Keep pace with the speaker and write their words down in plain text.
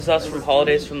This is us from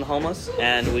Holidays from the Homeless,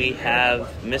 and we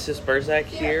have Mrs. Berzac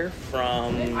here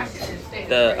from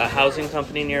a housing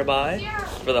company nearby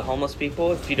for the homeless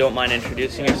people. If you don't mind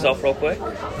introducing yourself real quick.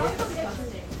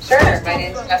 Sure. My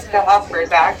name is Jessica Hoff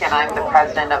Berzac, and I'm the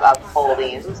president of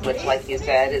Upholdings, which, like you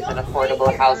said, is an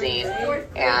affordable housing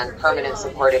and permanent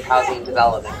supportive housing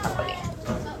development company.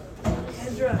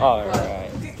 All right.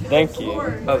 Thank you.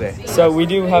 Okay. So we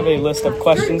do have a list of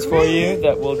questions for you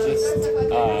that we'll just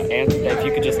answer. If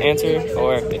you could just answer,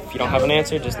 or if you don't have an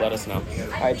answer, just let us know.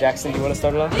 All right, Jackson, do you want to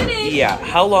start it off? Yeah.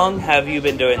 How long have you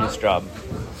been doing this job?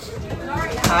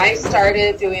 I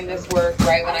started doing this work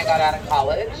right when I got out of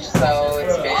college, so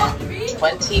it's been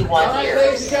 21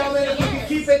 years.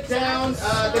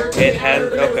 It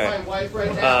has. Okay.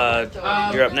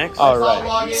 You're up next. All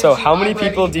right. So how many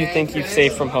people do you think you've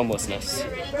saved from homelessness?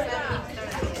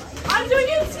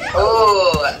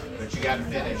 Oh,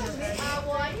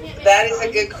 that is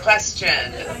a good question.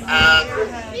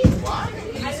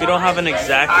 If you don't have an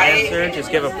exact answer,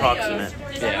 just give approximate.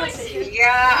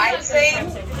 Yeah, I'd say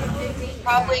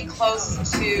probably close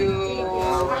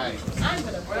to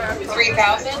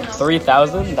 3,000.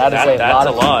 3,000? That's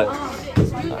a lot.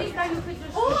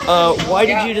 Why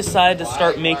did you decide to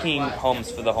start making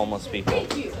homes for the homeless people?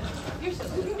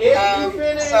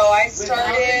 So I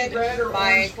started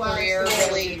my career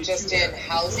really just in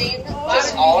housing,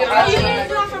 just all housing,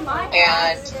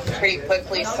 and pretty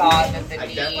quickly saw that the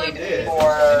need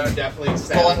for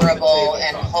vulnerable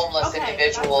and homeless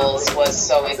individuals was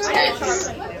so intense,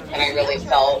 and I really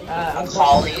felt a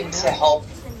calling to help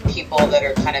people that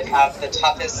are kind of have the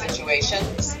toughest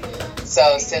situations.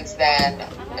 So since then,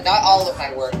 not all of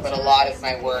my work, but a lot of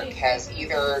my work has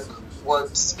either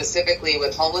worked specifically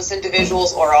with homeless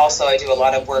individuals, or also I do a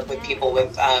lot of work with people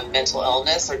with mental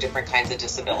illness or different kinds of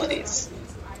disabilities.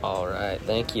 All right,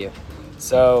 thank you.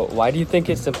 So why do you think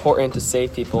it's important to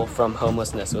save people from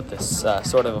homelessness with this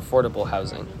sort of affordable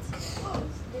housing?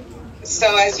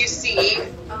 So as you see,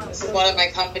 this is one of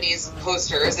my company's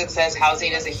posters. It says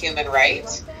housing is a human right.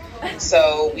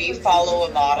 So we follow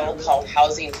a model called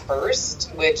Housing First,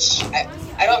 which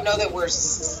I don't know that we're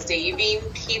saving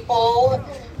people,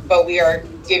 but we are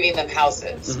giving them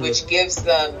houses, which gives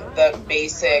them the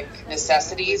basic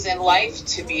necessities in life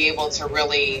to be able to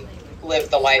really live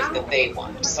the life that they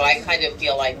want. So I kind of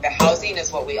feel like the housing is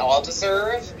what we all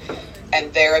deserve,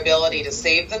 and their ability to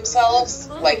save themselves.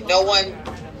 Like no one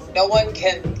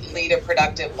can lead a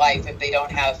productive life if they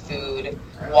don't have food,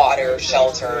 water,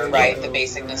 shelter, right? The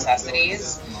basic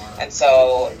necessities. And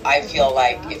so I feel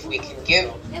like if we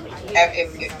can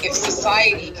if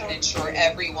society can ensure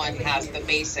everyone has the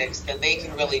basics, then they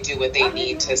can really do what they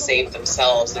need to save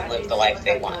themselves and live the life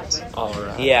they want. All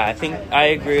right. Yeah, I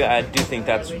agree. I do think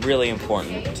that's really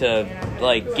important to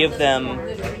give them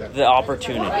the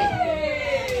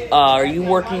opportunity. Are you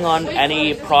working on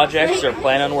any projects or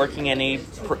plan on working any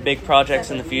big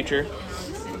projects in the future?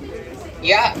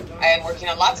 Yeah, I am working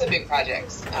on lots of big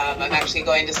projects. I'm actually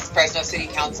going to Fresno City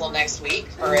Council next week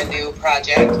for a new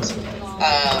project.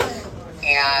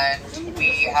 And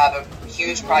we have a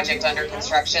huge project under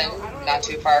construction not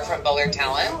too far from Bullard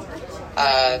Talent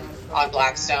on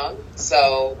Blackstone.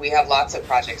 So we have lots of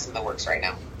projects in the works right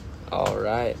now. All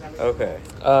right. Okay.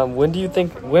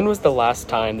 When was the last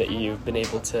time that you've been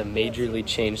able to majorly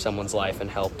change someone's life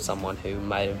and help someone who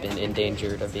might have been in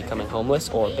danger of becoming homeless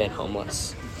or been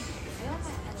homeless?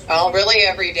 Well, really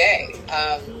every day.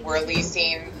 We're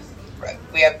leasing,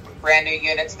 we have brand new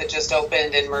units that just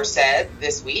opened in Merced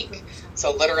this week.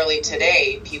 So literally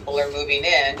today, people are moving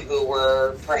in who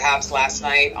were perhaps last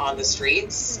night on the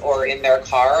streets or in their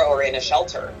car or in a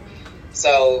shelter.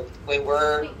 So when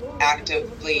we're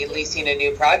actively leasing a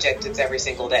new project, it's every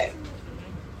single day.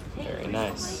 Very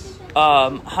nice.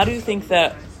 How do you think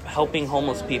that helping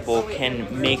homeless people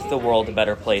can make the world a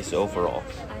better place overall?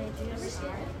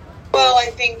 Well,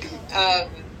 I think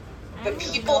the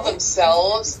people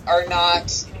themselves are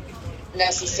not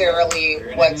necessarily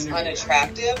what's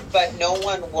unattractive, but no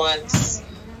one wants,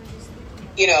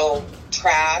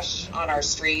 trash on our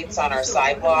streets, on our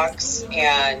sidewalks,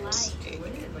 and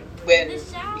when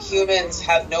humans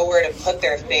have nowhere to put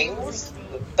their things,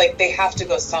 they have to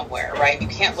go somewhere, right? You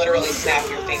can't literally snap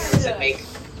your fingers and make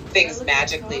things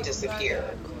magically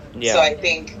disappear. Yeah. So I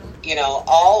think,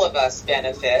 all of us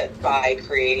benefit by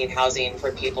creating housing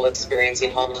for people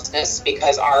experiencing homelessness,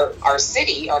 because our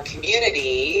city, our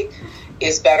community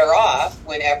is better off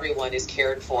when everyone is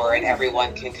cared for and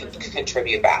everyone can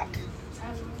contribute back.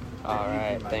 All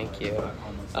right, thank you.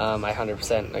 I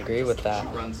 100% agree with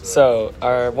that. So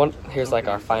here's like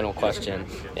our final question,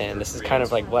 and this is kind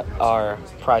of like what our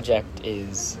project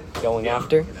is going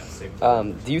after.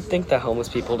 Do you think that homeless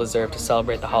people deserve to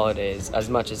celebrate the holidays as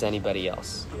much as anybody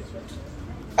else?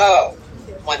 Oh,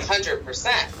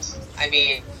 100%. I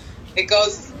mean,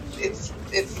 it's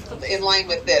in line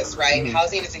with this, right? Mm-hmm.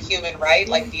 Housing is a human right,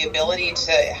 like the ability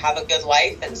to have a good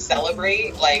life and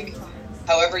celebrate, like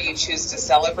however you choose to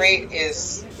celebrate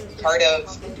is part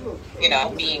of,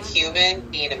 being human,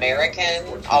 being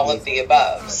American, all of the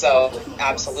above. So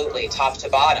absolutely, top to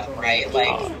bottom, right?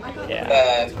 Like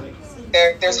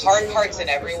there's hard parts in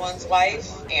everyone's life,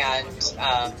 and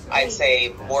I'd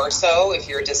say more so if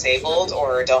you're disabled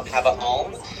or don't have a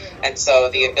home. And so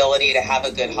the ability to have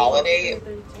a good holiday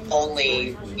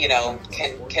only,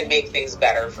 can make things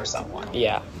better for someone.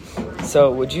 Yeah.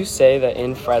 So would you say that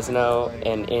in Fresno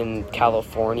and in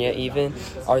California even,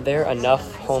 are there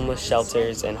enough homeless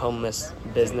shelters and homeless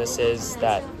businesses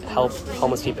that help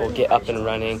homeless people get up and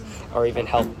running, or even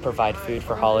help provide food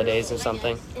for holidays or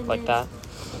something like that?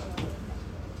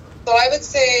 So I would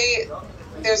say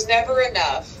there's never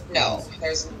enough. No,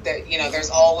 there's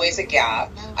always a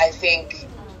gap. I think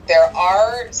there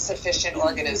are sufficient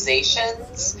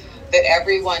organizations that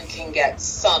everyone can get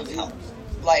some help.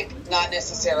 Like, not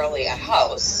necessarily a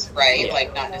house, right? Yeah.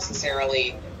 Like, not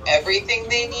necessarily everything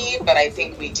they need, but I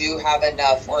think we do have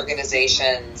enough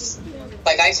organizations.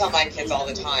 Like, I tell my kids all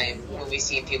the time when we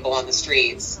see people on the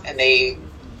streets and they,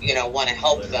 want to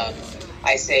help them,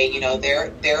 I say,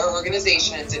 there are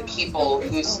organizations and people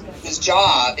whose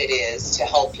job it is to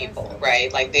help people,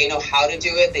 right? Like, they know how to do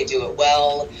it. They do it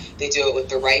well. They do it with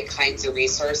the right kinds of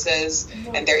resources.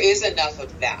 And there is enough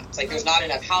of that. Like, there's not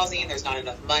enough housing. There's not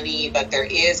enough money. But there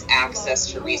is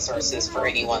access to resources for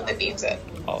anyone that needs it.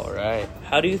 All right.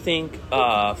 How do you think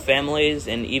families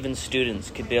and even students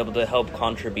could be able to help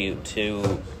contribute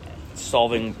to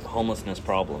solving homelessness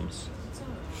problems?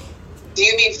 Do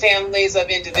you mean families of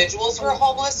individuals who are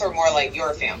homeless, or more like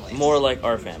your families? More like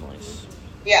our families.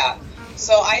 Yeah.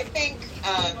 So I think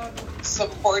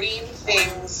supporting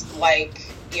things like,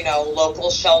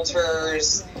 local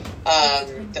shelters,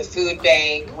 the food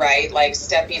bank, right? Like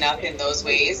stepping up in those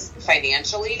ways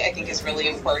financially, I think is really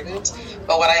important.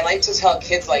 But what I like to tell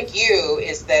kids like you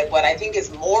is that what I think is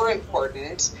more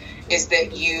important is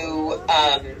that you,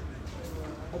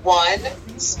 one,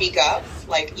 speak up.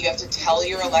 Like, you have to tell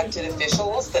your elected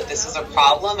officials that this is a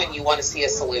problem and you want to see a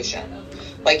solution.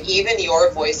 Like, even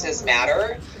your voices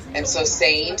matter. And so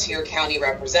saying to your county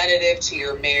representative, to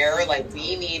your mayor, like,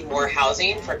 we need more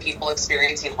housing for people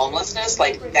experiencing homelessness,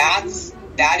 like, that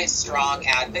is strong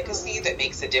advocacy that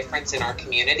makes a difference in our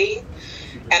community.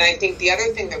 And I think the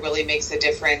other thing that really makes a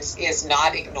difference is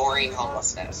not ignoring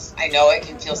homelessness. I know it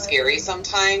can feel scary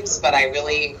sometimes, but I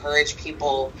really encourage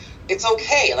people, it's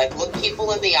okay. Like, look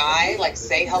people in the eye, like,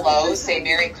 say hello, say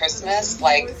Merry Christmas.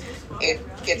 Like,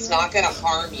 it's not going to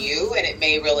harm you, and it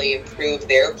may really improve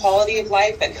their quality of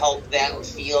life and help them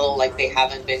feel like they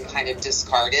haven't been kind of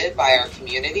discarded by our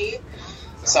community.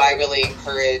 So I really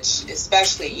encourage,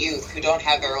 especially youth who don't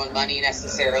have their own money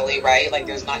necessarily, right? Like,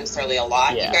 there's not necessarily a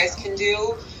lot you guys can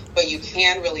do, but you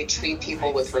can really treat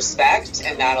people with respect,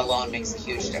 and that alone makes a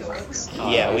huge difference.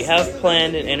 Yeah, we have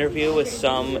planned an interview with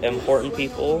some important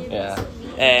people. Yeah.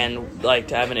 And like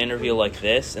to have an interview like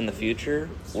this in the future,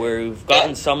 where we've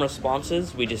gotten some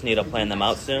responses. We just need to plan them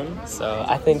out soon. So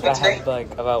I think I have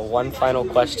about one final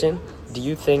question. Do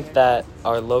you think that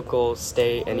our local,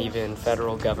 state, and even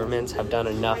federal governments have done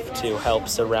enough to help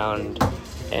surround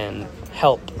and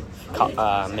help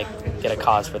get a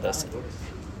cause for this?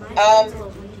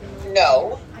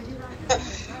 No.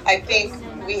 I think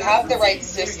we have the right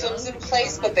systems in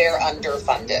place, but they're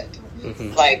underfunded.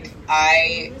 Mm-hmm. Like,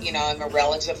 I'm a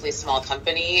relatively small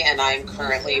company, and I'm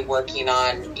currently working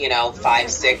on,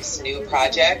 5-6 new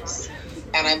projects,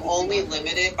 and I'm only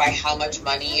limited by how much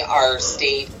money our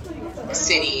state,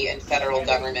 city, and federal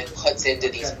government puts into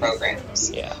these programs.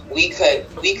 Yeah. We could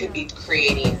be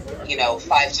creating,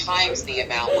 5 times the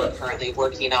amount we're currently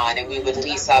working on, and we would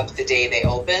lease up the day they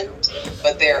opened,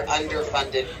 but they're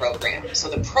underfunded programs. So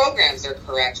the programs are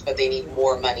correct, but they need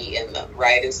more money in them,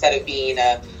 right? Instead of being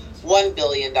a $1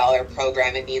 billion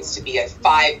program, it needs to be a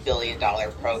 $5 billion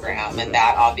program, and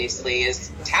that obviously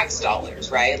is tax dollars,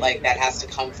 right? Like, that has to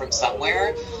come from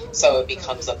somewhere, so it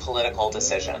becomes a political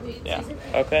decision. Yeah.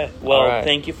 Okay. Well,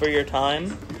 Thank you for your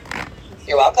time.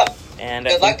 You're welcome. And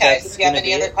good luck, guys. If you have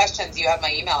any other questions, you have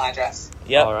my email address.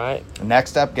 Yep. All right.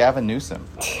 Next up, Gavin Newsom.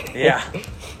 Yeah.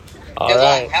 All Good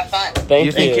right. luck. Have fun. Thank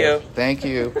you. Thank you. Thank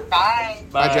you. Bye.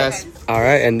 Bye, Jess. All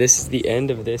right, and this is the end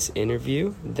of this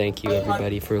interview. Thank you,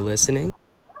 everybody, for listening.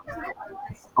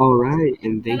 All right,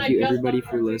 and thank you, everybody,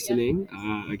 for listening.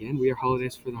 Again, we are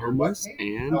Holidays for the Homeless,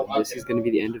 and this is going to be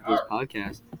the end of this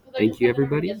podcast. Thank you,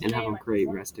 everybody, and have a great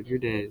rest of your day.